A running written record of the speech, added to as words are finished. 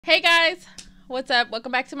Hey guys, what's up?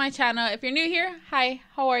 Welcome back to my channel. If you're new here, hi,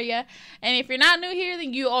 how are you? And if you're not new here,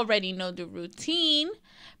 then you already know the routine.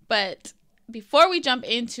 But before we jump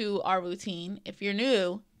into our routine, if you're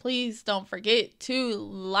new, please don't forget to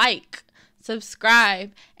like,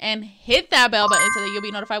 subscribe, and hit that bell button so that you'll be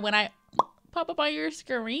notified when I pop up on your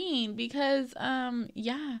screen, because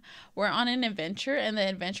yeah, we're on an adventure, and the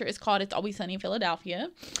adventure is called It's Always Sunny in Philadelphia.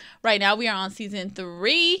 Right now we are on season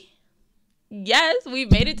 3. Yes, we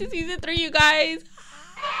made it to season 3, you guys.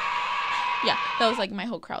 Yeah, that was like my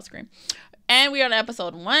whole crowd scream. And we are on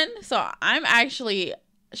episode 1. So I'm actually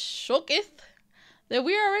shooketh that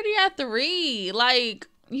we're already at 3. Like,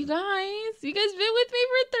 you guys been with me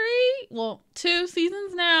for 3? Well, 2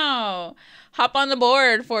 seasons now. Hop on the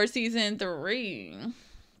board for season 3.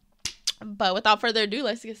 But without further ado,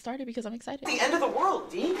 let's get started because I'm excited. The end of the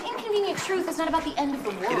world, Dee. The inconvenient truth is not about the end of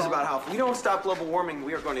the world. It is about how if we don't stop global warming,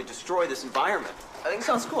 we are going to destroy this environment. I think it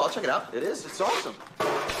sounds cool. I'll check it out. It is. It's awesome.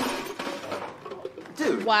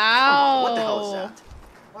 Dude. Wow. What the hell is that?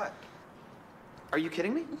 What? Are you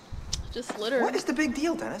kidding me? Just litter. What is the big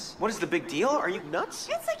deal, Dennis? What is the big deal? Are you nuts?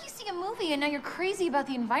 It's like you see a movie and now you're crazy about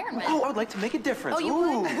the environment. Oh, I would like to make a difference. Oh, you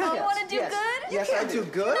would? Oh, you want to do good? Yes, I do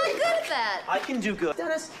good. You're not good at that. I can do good.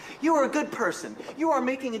 Dennis, you are a good person. You are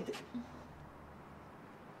making a...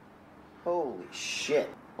 Holy shit.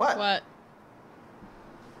 What? What?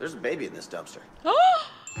 There's a baby in this dumpster.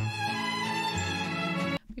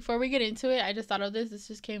 Before we get into it, I just thought of this. This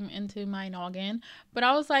just came into my noggin. But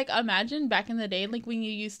I was like, imagine back in the day, like when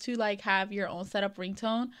you used to like have your own setup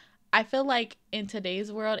ringtone. I feel like in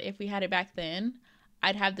today's world, if we had it back then,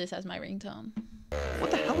 I'd have this as my ringtone. What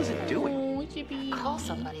the hell is it doing? Oh, Chippy. Call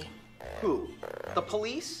somebody. Who? The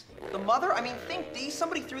police? The mother? I mean, think, Dee,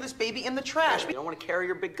 somebody threw this baby in the trash. You don't want to carry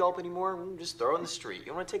your big gulp anymore? Just throw it in the street. You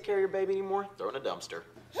don't want to take care of your baby anymore? Throw it in a dumpster.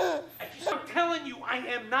 I'm telling you, I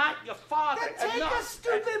am not your father. Then take a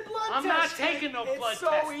stupid blood I'm test. not taking no blood It's so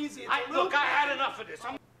test. easy. Look, I had enough of this.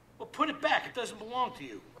 Well, put it back. It doesn't belong to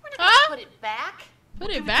you. We're not gonna put it back. Put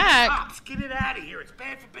Give it to the back. cops. Get it out of here. It's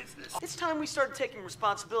bad for business. It's time we started taking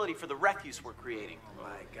responsibility for the refuse we're creating.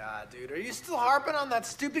 My God, dude, are you still harping on that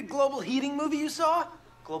stupid global heating movie you saw?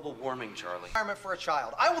 Global warming, Charlie. Environment for a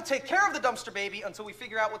child. I will take care of the dumpster baby until we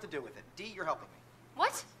figure out what to do with it. Dee, you're helping me.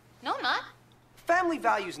 What? No, I'm not. Family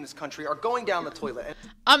values in this country are going down the toilet.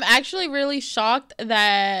 I'm actually really shocked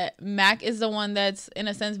that Mac is the one that's, in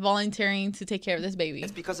a sense, volunteering to take care of this baby.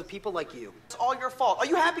 It's because of people like you. It's all your fault. Are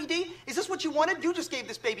you happy, Dee? Is this what you wanted? You just gave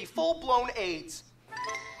this baby full-blown AIDS.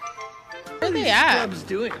 Where are they at?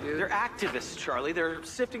 doing, dude? They're activists, Charlie. They're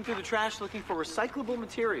sifting through the trash looking for recyclable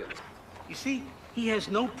materials. You see, he has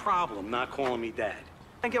no problem not calling me dad.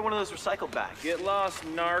 I get one of those recycled bags. Get lost,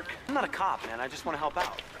 narc. I'm not a cop, man. I just want to help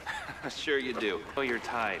out. Sure you do. Oh, you're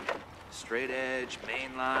tied. Straight edge,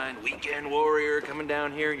 mainline, weekend warrior coming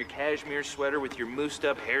down here in your cashmere sweater with your moosed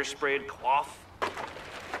up hairsprayed cloth.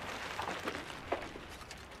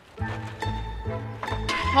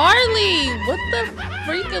 Harley, what the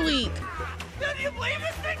freak-a-leak? Do you believe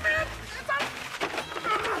this thing, man?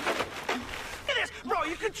 Look at this. Bro,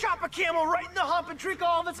 you could chop a camel right in the hump and drink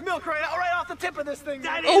all of its milk right off the tip of this thing.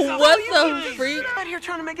 That Oh, is a what fucking the freak? You're out here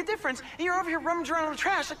trying to make a difference, and you're over here rummaging around in the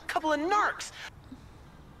trash like a couple of narcs.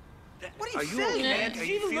 What are you saying, man? Are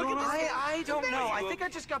you feeling it? I don't know. I think I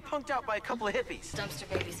just got punked out by a couple of hippies. Dumpster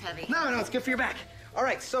baby's heavy. No, it's good for your back. All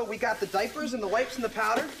right, so we got the diapers and the wipes and the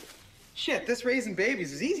powder. Shit, this raising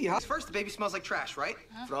babies is easy, huh? First, the baby smells like trash, right?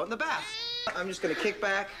 Throw it in the bath. I'm just gonna kick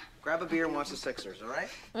back, grab a beer, and watch the Sixers, all right?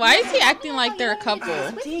 Why is he acting like they're a couple?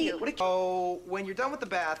 So, when you're done with the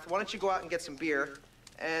bath, why don't you go out and get some beer,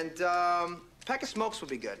 and, pack of smokes would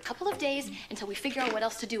be good. A couple of days until we figure out what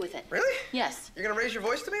else to do with it. Really? Yes. You're gonna raise your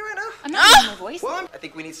voice to me right now? I'm not using my voice. Well, I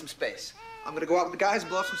think we need some space. I'm gonna go out with the guys and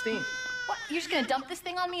blow off some steam. What? You're just gonna dump this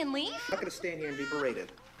thing on me and leave? I'm not gonna stand here and be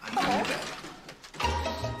berated. I'm going to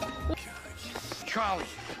bed. Charlie,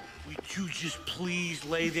 would you just please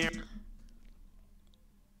lay there?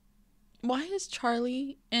 Why is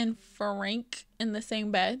Charlie and Frank in the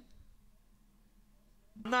same bed?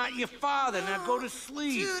 I'm not your father. Now go to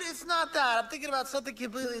sleep. Dude, it's not that. I'm thinking about something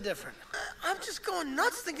completely different. I'm just going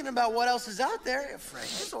nuts thinking about what else is out there. Frank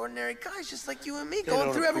is ordinary guys just like you and me going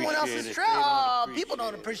don't through everyone appreciate else's it. trash. They don't Oh, appreciate people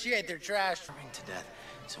don't it. appreciate their trash. To death.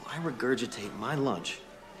 So I regurgitate my lunch,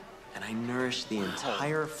 and I nourish the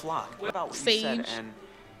entire flock. What about what you said? Sage. And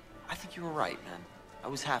I think you were right, man. I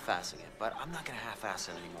was half-assing it, but I'm not gonna half-ass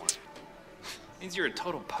it anymore. Means you're a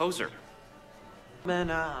total poser.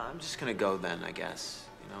 Man, I'm just gonna go then, I guess.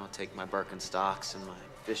 You know, take my Birkenstocks and my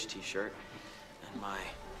fish t-shirt and my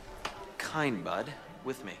kind bud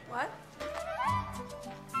with me. What?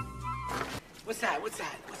 What's that? What's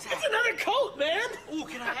that? What's that? It's another coat, man. Ooh,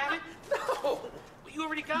 can I have it? No. You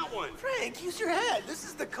already got one. Frank, use your head. This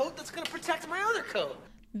is the coat that's gonna protect my other coat.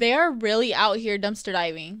 They are really out here dumpster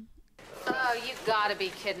diving. Oh, you gotta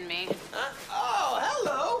be kidding me. Huh? Oh,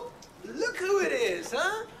 hello. Look who it is,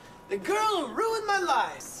 huh? The girl who ruined my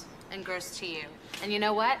life. And gross to you. And you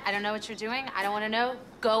know what? I don't know what you're doing. I don't want to know.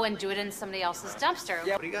 Go and do it in somebody else's dumpster.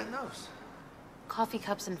 Yeah, what do you got in those? Coffee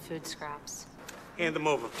cups and food scraps. Hand them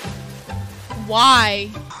over.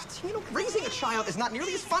 Why? You know, raising a child is not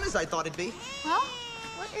nearly as fun as I thought it'd be. Well,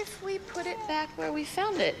 what if we put it back where we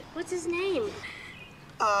found it? What's his name?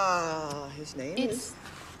 His name It's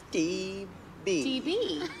is DB.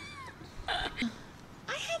 DB.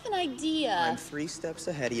 I have an idea. I'm 3 steps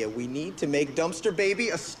ahead of you. We need to make Dumpster Baby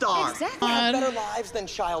a star. Exactly. Who have better lives than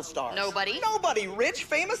child stars? Nobody. Nobody. Rich,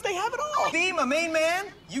 famous, they have it all. Be my main man,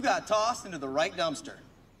 you got tossed into the right dumpster.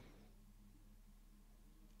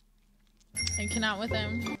 I cannot with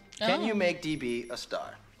him. Can Oh. you make DB a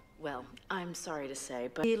star? Well, I'm sorry to say,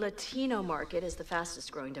 but the Latino market is the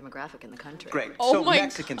fastest growing demographic in the country. Great. Oh so my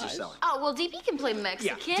Mexicans are gosh. selling. Oh, well, DB can play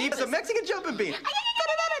Mexican. DB's a Mexican jumping bean.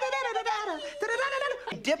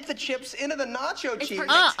 Dip the chips into the nacho cheese.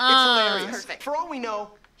 perfect. It's hilarious. Perfect. For all we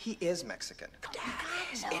know, he is Mexican.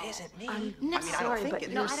 Guys, it isn't me. I'm sorry, but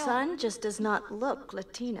your son just does not look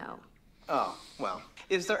Latino. Oh, well.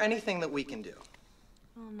 Is there anything that we can do?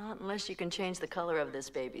 Well, not unless you can change the color of this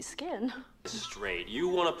baby's skin. Straight. You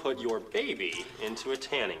want to put your baby into a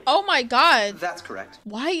tanning. Oh my God. That's correct.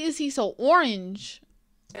 Why is he so orange?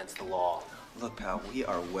 Against the law. Look, pal, we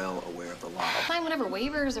are well aware of the law. Find whatever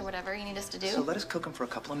waivers or whatever you need us to do. So let us cook them for a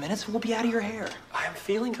couple of minutes and we'll be out of your hair. I am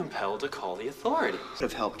feeling compelled to call the authorities. Would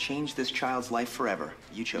have helped change this child's life forever.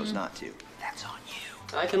 You chose not to. That's on you.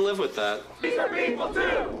 I can live with that. These are people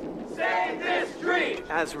too. Save this dream.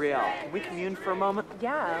 Azrael, can we commune for a moment?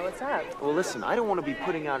 Yeah, what's up? Well, listen, I don't want to be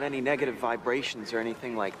putting out any negative vibrations or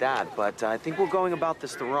anything like that, but I think we're going about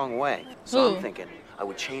this the wrong way. So Ooh. I'm thinking I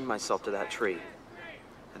would chain myself to that tree.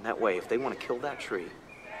 And that way, if they want to kill that tree,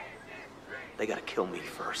 they gotta kill me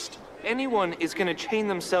first. Anyone is gonna chain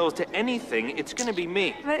themselves to anything, it's gonna be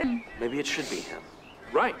me. Maybe it should be him.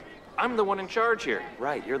 Right. I'm the one in charge here.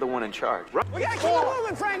 Right, you're the one in charge. Right. We gotta keep it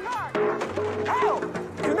moving, Frank. Oh,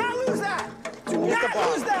 do not lose that. Do not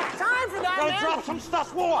lose that. Time for that, Gotta man. drop some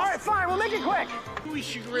stuff All off. right, fine. We'll make it quick. We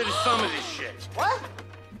should get rid of some of this shit. What?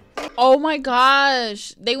 Oh my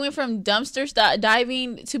gosh. They went from dumpster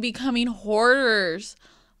diving to becoming hoarders.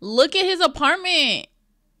 Look at his apartment.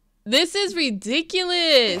 This is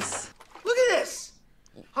ridiculous. Look at this.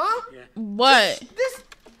 Huh? What? This.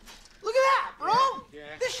 Look at that, bro.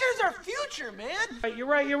 Yeah. This shit is our future, man. You're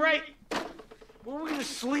right. Where are we gonna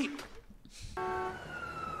sleep?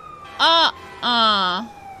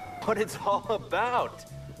 What it's all about.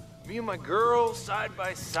 Me and my girl, side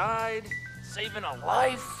by side, saving a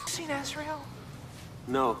life. Seen Azrael?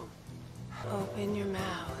 No. Open your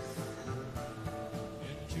mouth.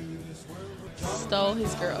 Stole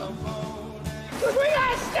his girl. Look, we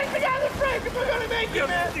gotta stick together, Frank, if we're gonna make it,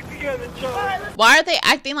 man. Stick together, Joe. Why are they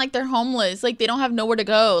acting like they're homeless? Like they don't have nowhere to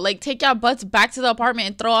go. Like take your butts back to the apartment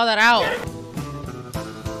and throw all that out.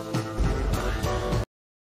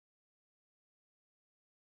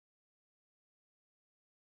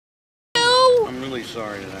 I'm really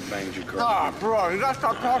sorry that I banged your girl. Ah, bro, you gotta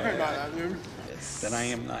stop talking about that, dude. That I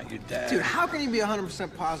am not your dad. Dude, how can you be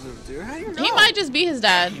 100% positive, dude? How do you know? He might just be his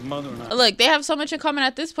dad. Your mother and I. Look, they have so much in common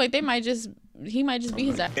at this point. He might just be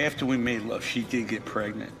his dad. After we made love, she did get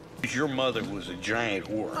pregnant. Your mother was a giant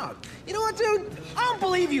whore. Oh, you know what, dude? I don't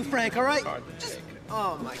believe you, Frank, all right? Just,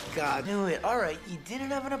 oh, my God. Knew it. All right, you didn't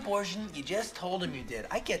have an abortion. You just told him you did.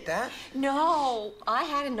 I get that. No, I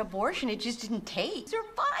had an abortion. It just didn't take.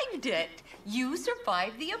 Survived it. You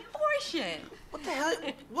survived the abortion. What the hell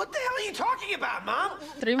are you talking about, Mom?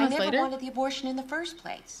 3 I months never later. wanted the abortion in the first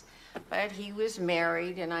place. But he was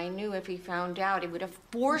married, and I knew if he found out, he would have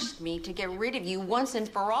forced me to get rid of you once and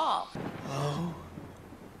for all. Oh,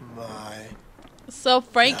 my. So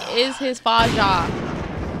Frank is his father.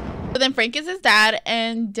 But then Frank is his dad,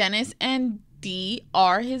 and Dennis and Dee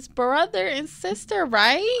are his brother and sister,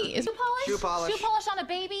 right? Shoe polish? Shoe polish. Shoe polish on a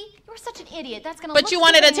baby? You're such an idiot. That's gonna But look you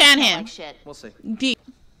wanted stupid to and tan smell him. like shit. We'll see. Dee.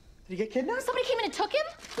 Did he get kidnapped? Somebody came in and took him?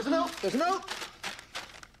 There's a note. There's a note.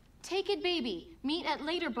 Take it, baby. Meet at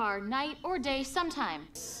later bar, night or day, sometime.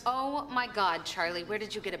 Oh my God, Charlie, where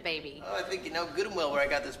did you get a baby? Oh, I think you know good and well where I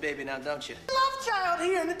got this baby now, don't you? Love child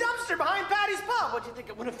here in the dumpster behind Patty's Pub. What, you think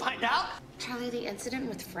I wouldn't find out? Charlie, the incident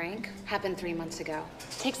with Frank happened 3 months ago.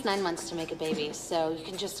 It takes 9 months to make a baby, so you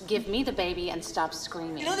can just give me the baby and stop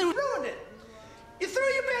screaming. You know, they ruined it. You threw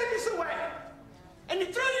your babies away. And you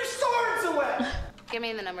threw your swords away! Give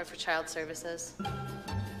me the number for child services.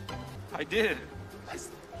 I did.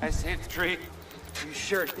 I saved the tree. You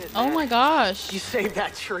sure did. Oh man. my gosh. You saved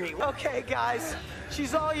that tree. Okay, guys,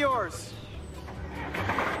 she's all yours.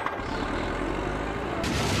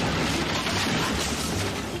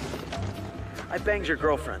 I banged your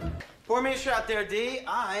girlfriend. Pour me a shot there, D.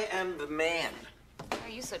 I am the man. Are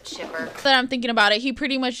you so chipper? That I'm thinking about it, he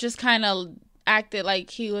pretty much just kind of acted like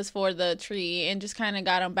he was for the tree and just kind of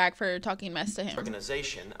got him back for talking mess to him.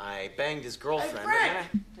 Organization, I banged his girlfriend. Hey,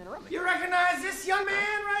 Frank! You recognize this young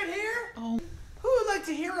man right here? Oh. Who would like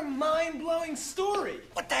to hear a mind-blowing story?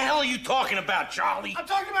 What the hell are you talking about, Charlie? I'm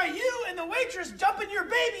talking about you and the waitress dumping your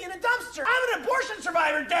baby in a dumpster. I'm an abortion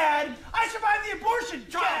survivor, Dad. I survived the abortion,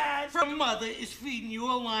 Dad. Your mother is feeding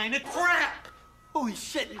you a line of crap. Holy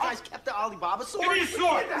shit, you guys kept the Alibaba sword? Give me the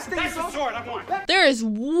sword. That's the sword I want. There is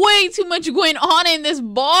way too much going on in this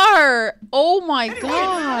bar. Oh my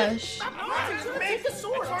gosh. Make the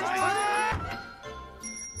sword.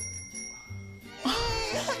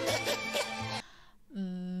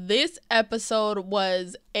 This episode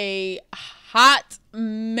was a hot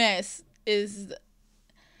mess.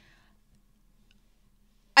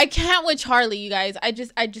 I can't with Charlie, you guys. I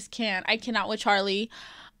just can't. I cannot with Charlie.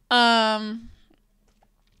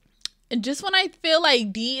 Just when I feel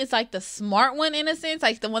like D is like the smart one in a sense,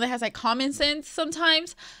 like the one that has like common sense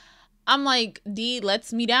sometimes, I'm like, D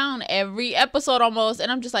lets me down every episode almost.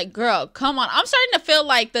 And I'm just like, girl, come on. I'm starting to feel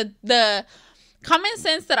like the common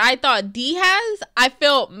sense that I thought D has, I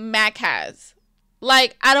feel Mac has.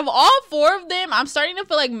 Like, out of all four of them, I'm starting to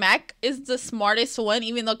feel like Mac is the smartest one,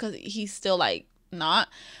 even though because he's still, like, not.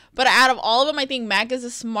 But out of all of them, I think Mac is the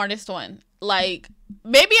smartest one. Like,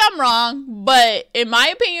 maybe I'm wrong, but in my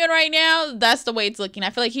opinion right now, that's the way it's looking. I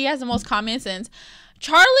feel like he has the most common sense.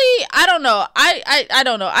 Charlie, I don't know. I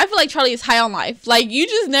don't know. I feel like Charlie is high on life. Like, you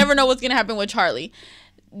just never know what's going to happen with Charlie.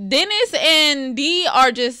 Dennis and D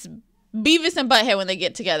are just Beavis and Butthead when they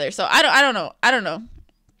get together. So I don't know.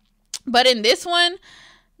 But in this one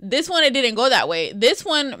it didn't go that way. This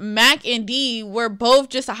one, Mac and D were both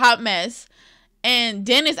just a hot mess. And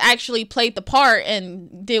Dennis actually played the part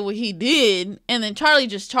and did what he did. And then Charlie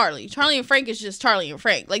just Charlie. Charlie and Frank is just Charlie and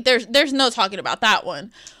Frank. Like there's no talking about that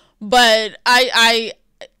one. But I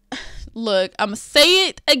look, I'm gonna say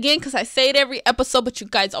it again because I say it every episode, but you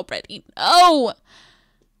guys already know.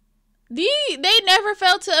 They never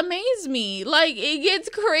fail to amaze me. Like, it gets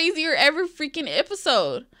crazier every freaking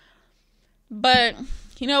episode. But,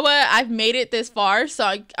 you know what? I've made it this far, so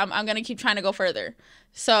I'm going to keep trying to go further.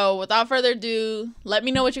 So, without further ado, let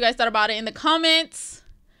me know what you guys thought about it in the comments.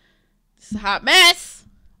 It's a hot mess,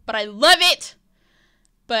 but I love it.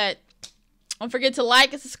 But, don't forget to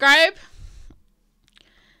like and subscribe.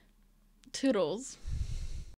 Toodles.